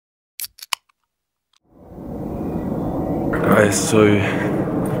guys, so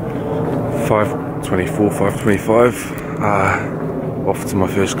 5:24, 5:25, off to my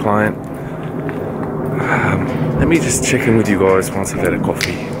first client. Let me just check in with you guys once I've had a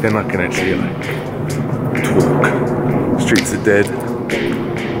coffee, then I can actually like talk. Streets are dead.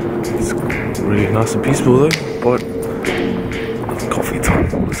 It's really nice and peaceful though, but coffee time,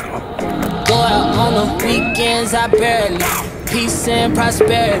 let's go. Go out on the weekends, I barely. Peace and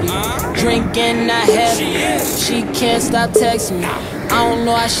prosperity. Drinking, not heavy. She can't stop texting me. I don't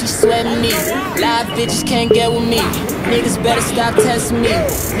know how she sweating me. Live bitches can't get with me. Niggas better stop testing me.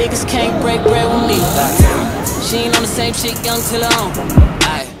 Niggas can't break bread with me. She ain't on the same shit, young till her own.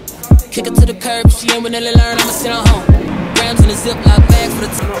 Aye. Kick her to the curb, she ain't wanna learn, I'ma sit on home. Grams in a Ziploc bag for the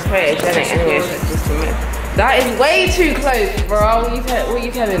I'm not photogenic anyway, so it's just a myth. That is way too close, bro. What are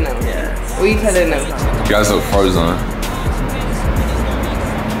you telling them? Yeah. What are you telling them? You guys look frozen.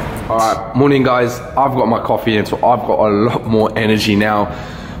 Alright, morning guys. I've got my coffee in, so I've got a lot more energy now.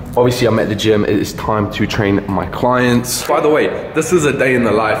 Obviously, I'm at the gym. It is time to train my clients. By the way, this is a day in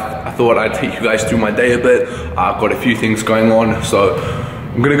the life. I thought I'd take you guys through my day a bit. I've got a few things going on, so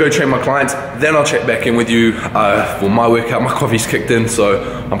I'm gonna go train my clients, then I'll check back in with you for my workout. My coffee's kicked in, so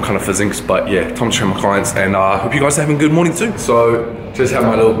I'm kind of fizzing, but yeah, time to train my clients, and I hope you guys are having a good morning too. So, just have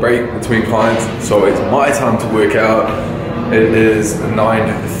my little break between clients, so it's my time to work out. It is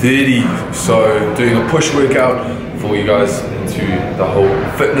 9:30, so doing a push workout for you guys into the whole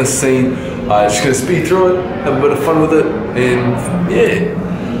fitness scene. Just gonna speed through it, have a bit of fun with it, and yeah,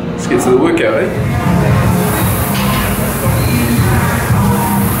 let's get to the workout, eh?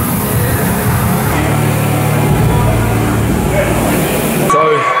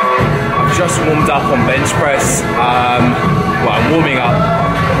 Just warmed up on bench press. Well, I'm warming up.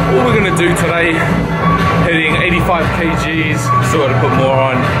 What we're gonna do today, hitting 85 kgs, still gotta put more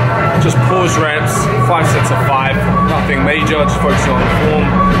on. Just pause reps, 5 sets of 5, nothing major, just focusing on form.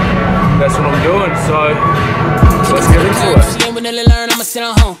 That's what I'm doing, so let's get into it. She ain't wanna learn, I'ma sit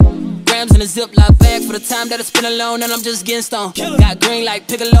on home. Grams in a Ziploc bag for the time that I spend alone, and I'm just getting stoned. Got green like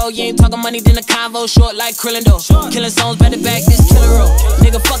Piccolo, you ain't talking money, then the convo short like Krillin though. Killing songs back to back, this killer roll.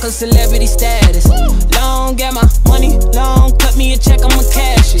 Nigga fuck a celebrity status. Long got my money, long cut me a check, I'ma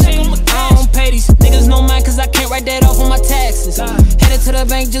cash it. I don't pay these niggas no mind, cause I can't write that off on my taxes. Headed to the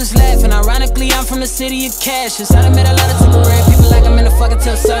bank just laughing, ironically I'm from the city of Cassius. I done met a lot of temporary people like I'm in the fucking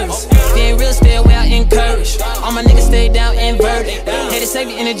till service. If you ain't real, stay away, I encourage. All my niggas stay down inverted. Haters save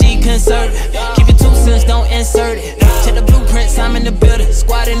the energy, conserve it. Keep it 2 cents, don't insert it. Check the blueprints, I'm in the building.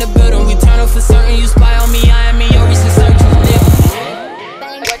 Squad in the building, we turn up for certain. You spy on me, I am in your recent search.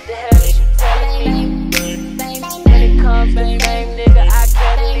 What the hell is you telling me? When it comes to fame, nigga, I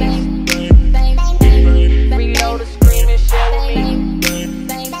catch it. Reload the screen and share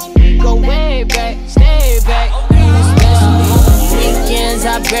with me. Go way back, stay back. Weekends,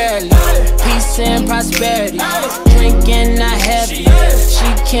 I barely. Peace and prosperity. Drinking, not heavy. She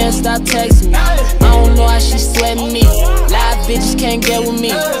can't stop texting me. I don't know how she sweating me. Live bitches can't get with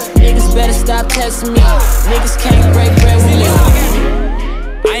me. Niggas better stop texting me. Niggas can't break bread with me.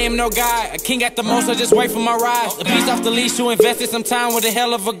 I am no guy, a king at the most, I just wait for my rise. A piece off the leash who invested some time with a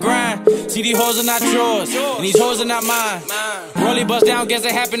hell of a grind. See, these hoes are not yours, and these hoes are not mine. Rolly bust down, guess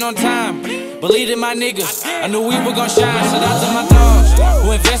it happened on time. Believe in my niggas, I knew we were gon' shine. Shout out to my dogs,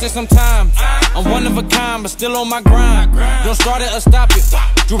 who invested some time. I'm one of a kind, but still on my grind. Don't start it or stop it.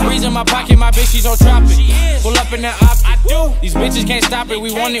 Drew Brees in my pocket, my bitch, she's on tropic. Pull up in that optic. These bitches can't stop it,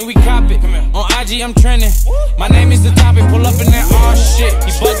 we want it, we cop it. On IG, I'm trending. My name is the topic, pull up in that all shit.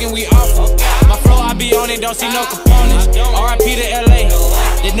 You bugging, we awful. My flow, I be on it, don't see no components. RIP to LA.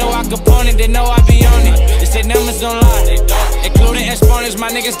 They know I component, they know I be on it. They say numbers don't lie. Including exponents, my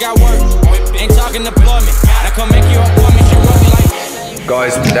niggas got work. Ain't talking deployment. Now come make your appointment, you run me like.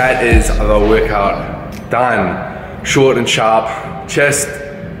 Guys, that is the workout done. Short and sharp. Chest,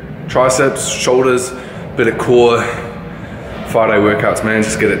 triceps, shoulders, bit of core. 5-day workouts, man,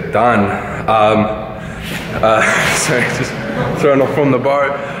 just get it done. So just throwing off from the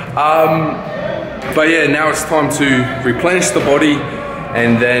boat. But yeah, now it's time to replenish the body,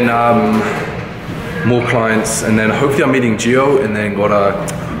 and then more clients, and then hopefully I'm meeting Gio, and then got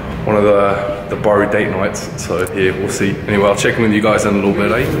one of the bar date nights. So yeah, we'll see. Anyway, I'll check in with you guys in a little bit,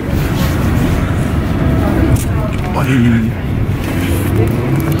 eh? Bye.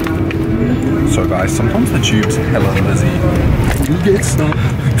 So guys, sometimes the tube's hella busy. You get stuck.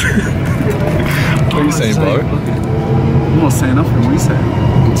 What are you saying, bro? I'm not saying nothing, what are you saying?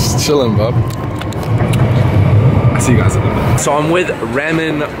 Just chilling, bub. I'll see you guys in a bit. So I'm with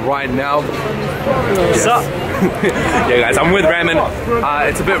Ramen right now. What's up? Yeah guys, I'm with Ramen.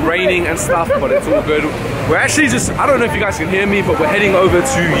 It's a bit raining and stuff, but it's all good. We're actually just, I don't know if you guys can hear me, but we're heading over to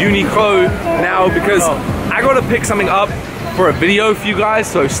Uniqlo now because I gotta pick something up for a video for you guys,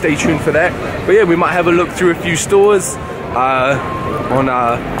 so stay tuned for that. But yeah, we might have a look through a few stores on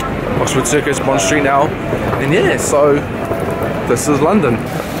Oxford Circus, Bond Street now. And yeah, so this is London.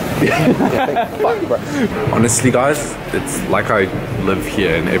 Honestly guys, it's like I live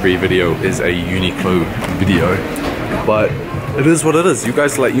here and every video is a Uniqlo video, but it is what it is. You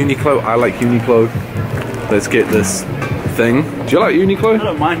guys like Uniqlo, I like Uniqlo. Let's get this thing. Do you like Uniqlo? I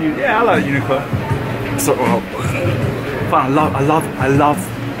don't mind you. Yeah, I like Uniqlo. So, Fun. I love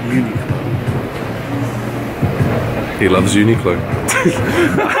Uniqlo. he loves Uniqlo.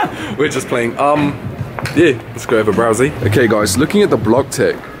 We're just playing. Yeah, let's go over browsing. Okay guys, looking at the block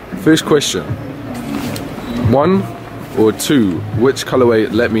tech. First question, 1 or 2, which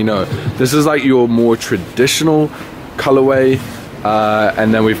colorway? Let me know. This is like your more traditional colorway,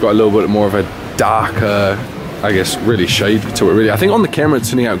 and then we've got a little bit more of a darker, I guess, really shade to it really. I think on the camera it's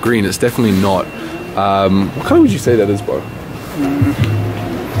turning out green, it's definitely not. What color would you say that is, bro?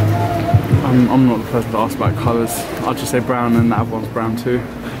 I'm not the person to ask about colours. I'll just say brown, and that other one's brown too.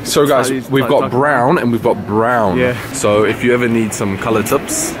 So guys, we've got brown and we've got brown. Yeah. So if you ever need some color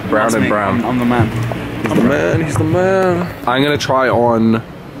tips, brown and brown. I'm the man. He's the man, he's the man. I'm gonna try on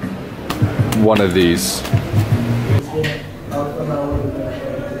one of these.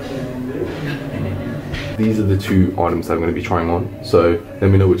 These are the 2 items that I'm gonna be trying on. So let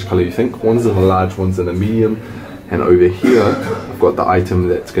me know which color you think. One's in a large, one's in a medium. And over here, I've got the item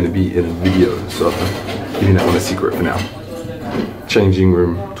that's gonna be in a video. So I'm giving that one a secret for now. Changing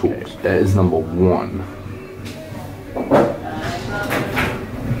room tools. That is number 1.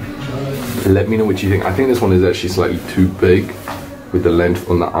 Let me know what you think. I think this one is actually slightly too big with the length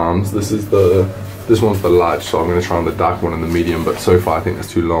on the arms. This one's the large, so I'm gonna try on the dark one and the medium, but so far I think that's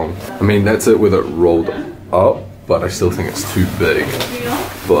too long. I mean, that's it with it rolled up, but I still think it's too big.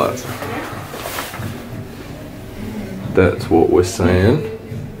 But that's what we're saying.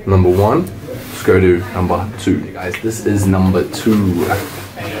 Number 1. Let's go to number 2. Guys, this is number 2.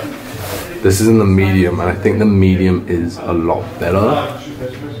 This is in the medium, and I think the medium is a lot better.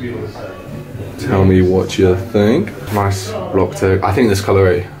 Tell me what you think. Nice block tag. I think this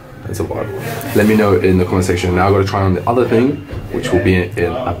colorway is a vibe. Let me know in the comment section. Now I've got to try on the other thing, which will be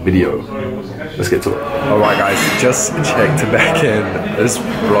in a video. Let's get to it. Alright guys, just checked back in. This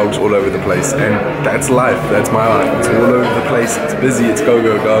vlog's all over the place, and that's life, that's my life. It's all over the place, it's busy, it's go,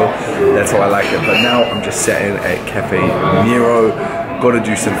 go, go. That's how I like it. But now I'm just sitting at Cafe Nero. Got to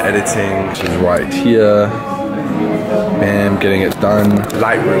do some editing, which is right here. Bam, getting it done.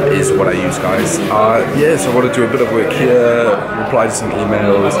 Lightroom is what I use, guys. Yeah, so I got to do a bit of work here, reply to some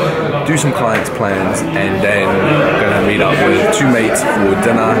emails, do some clients' plans, and then I'm gonna meet up with 2 mates for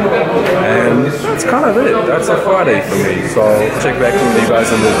dinner. And that's kind of it. That's a Friday for me. So I'll check back with you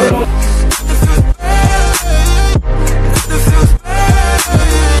guys in a little bit.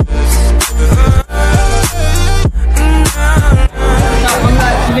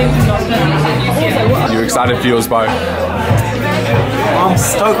 You excited for yours, bro? I'm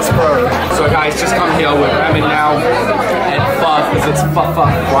stoked, bro. So guys, just come here with Ramen now and Fuff, because it's Fuff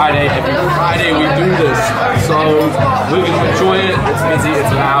Friday. Every Friday we do this. So we're gonna enjoy it. It's busy,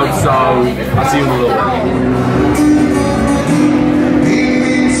 it's loud, so I'll see you in a little bit.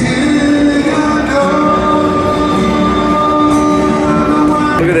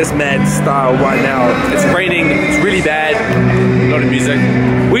 Look at this mad style right now. It's raining, it's really bad. A lot of music.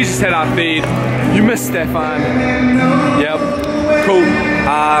 We just had our feed. You missed Stefan. Yep. Cool.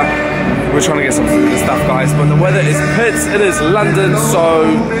 We're trying to get some food and stuff, guys, but the weather is pits. It is London, so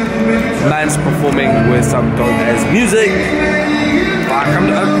man's performing with some dope ass music.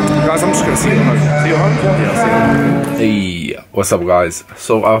 Guys, I'm just gonna see you at home. See you at home? Yeah, I'll see you at home. Hey, what's up, guys?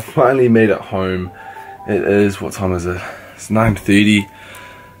 So I finally made it home. It is, what time is it? It's 9:30.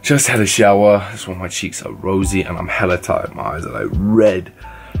 Just had a shower. That's why my cheeks are rosy and I'm hella tired. My eyes are like red.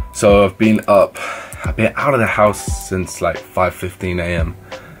 So I've been out of the house since like 5:15 AM.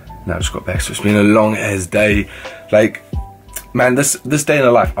 Now I just got back, so it's been a long ass day. Like, man, this day in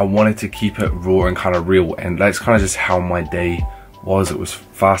the life, I wanted to keep it raw and kind of real, and that's kind of just how my day was. It was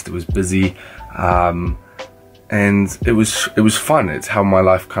fast, it was busy, and it was fun. It's how my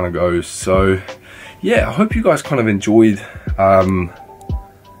life kind of goes. So yeah, I hope you guys kind of enjoyed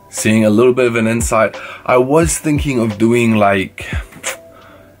seeing a little bit of an insight. I was thinking of doing like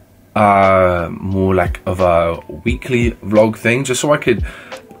more like of a weekly vlog thing, just so I could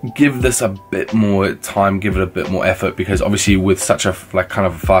give this a bit more time, give it a bit more effort, because obviously with such a like kind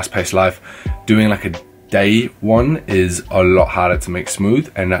of a fast-paced life, doing like a day one is a lot harder to make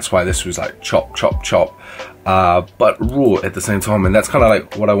smooth, and that's why this was like chop, chop, chop, but raw at the same time. And that's kind of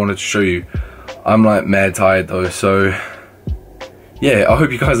like what I wanted to show you. I'm like mad tired though, so yeah, I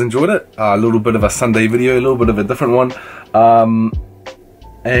hope you guys enjoyed it. A little bit of a Sunday video, a little bit of a different one.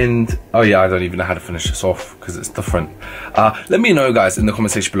 And oh yeah, I don't even know how to finish this off because it's different. Let me know guys in the comment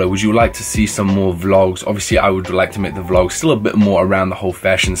section below, would you like to see some more vlogs? Obviously I would like to make the vlogs still a bit more around the whole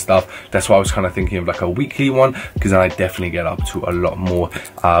fashion stuff. That's why I was kind of thinking of like a weekly one, because then I definitely get up to a lot more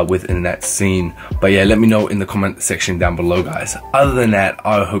within that scene. But yeah, let me know in the comment section down below guys. Other than that,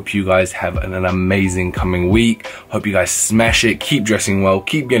 I hope you guys have an amazing coming week. Hope you guys smash it, keep dressing well,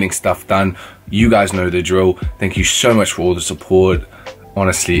 keep getting stuff done. You guys know the drill. Thank you so much for all the support.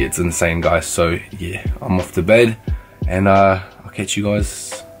 Honestly, it's insane guys. So yeah, I'm off to bed, and I'll catch you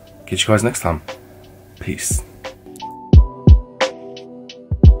guys next time. Peace.